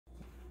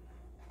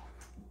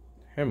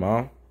Hey,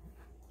 Mom.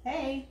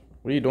 Hey.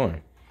 What are you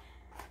doing?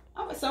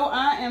 So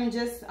I am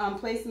just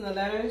placing the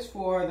letters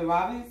for the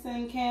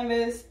Robinson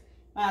canvas.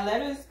 My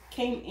letters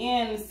came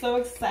in, so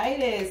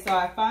excited. So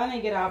I finally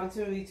get an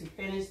opportunity to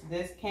finish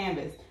this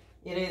canvas.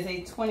 It is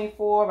a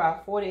 24 by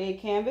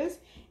 48 canvas,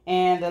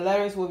 and the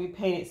letters will be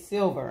painted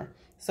silver.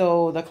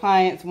 So the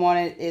clients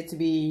wanted it to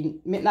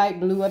be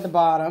midnight blue at the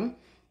bottom,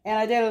 and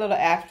I did a little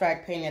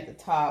abstract painting at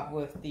the top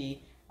with the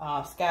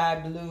sky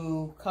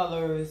blue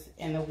colors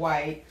and the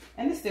white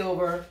and the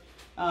silver.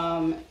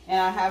 And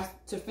I have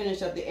to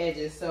finish up the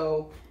edges,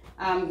 so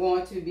I'm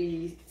going to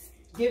be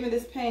giving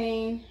this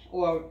painting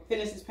or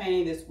finish this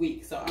painting this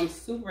week. So I'm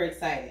super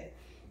excited.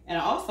 And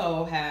I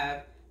also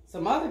have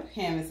some other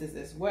canvases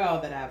as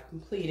well that I've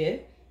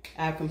completed.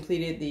 I've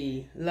completed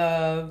the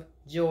Love,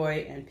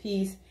 Joy, and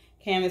Peace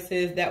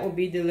canvases that will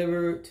be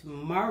delivered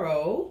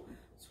tomorrow.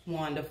 It's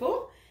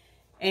wonderful.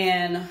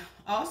 And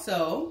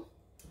also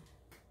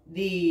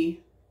the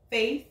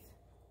Faith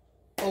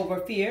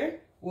Over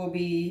Fear will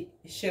be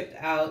shipped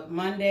out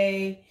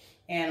Monday.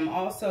 And I'm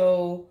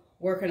also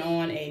working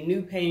on a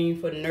new painting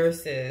for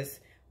nurses,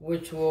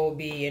 which will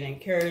be an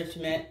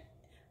encouragement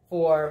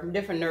for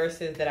different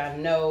nurses that I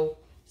know.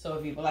 So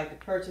if you would like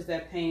to purchase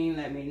that painting,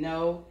 let me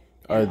know.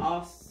 And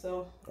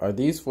are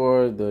these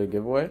for the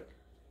giveaway?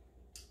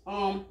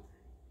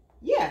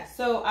 Yeah,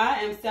 so I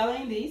am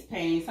selling these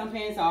paintings. Some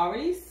paintings are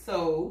already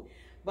sold,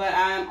 but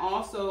I'm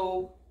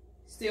also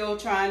still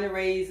trying to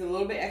raise a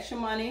little bit extra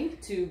money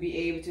to be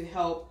able to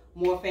help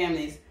more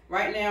families.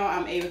 Right now,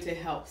 I'm able to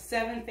help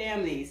 7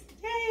 families.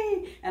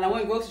 Yay! And I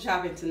went grocery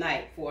shopping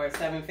tonight for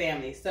 7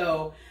 families.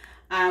 So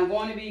I'm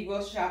going to be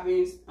grocery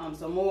shopping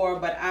some more,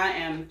 but I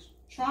am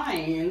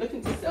trying and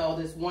looking to sell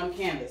this one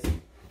canvas.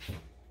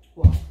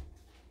 Well,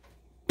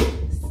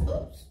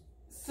 oops.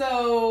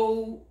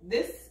 So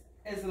this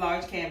is a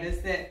large canvas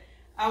that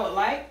I would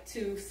like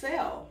to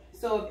sell.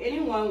 So if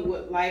anyone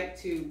would like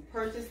to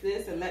purchase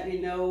this and let me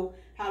know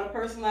how to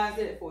personalize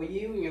it for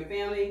you and your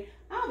family,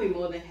 I'll be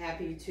more than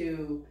happy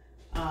to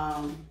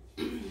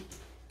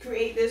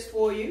create this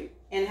for you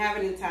and have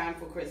it in time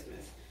for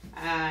Christmas.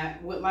 I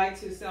would like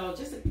to sell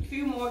just a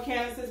few more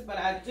canvases, but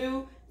I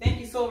do thank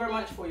you so very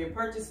much for your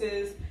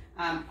purchases.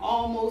 I'm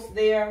almost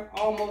there,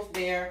 almost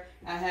there.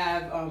 I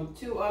have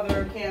 2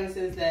 other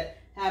canvases that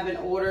have been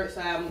ordered, so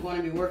I'm going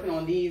to be working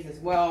on these as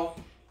well.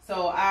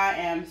 So I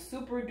am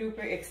super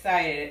duper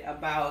excited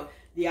about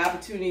the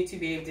opportunity to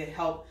be able to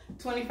help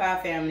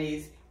 25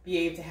 families be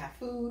able to have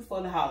food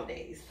for the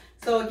holidays.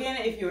 So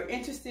again, if you're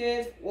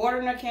interested,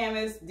 ordering a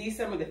canvas,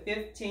 December the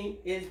 15th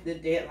is the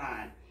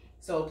deadline.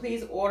 So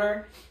please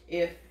order.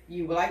 If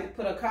you would like to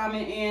put a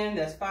comment in,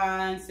 that's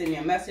fine. Send me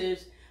a message.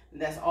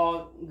 That's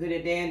all good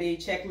and dandy.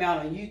 Check me out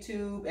on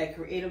YouTube at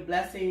Creative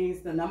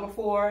Blessings, the number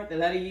 4, the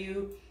letter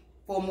U,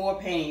 for more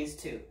paintings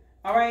too.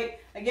 All right.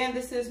 Again,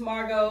 this is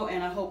Margot,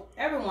 and I hope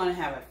everyone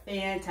have a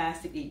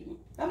fantastic evening.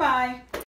 Bye-bye.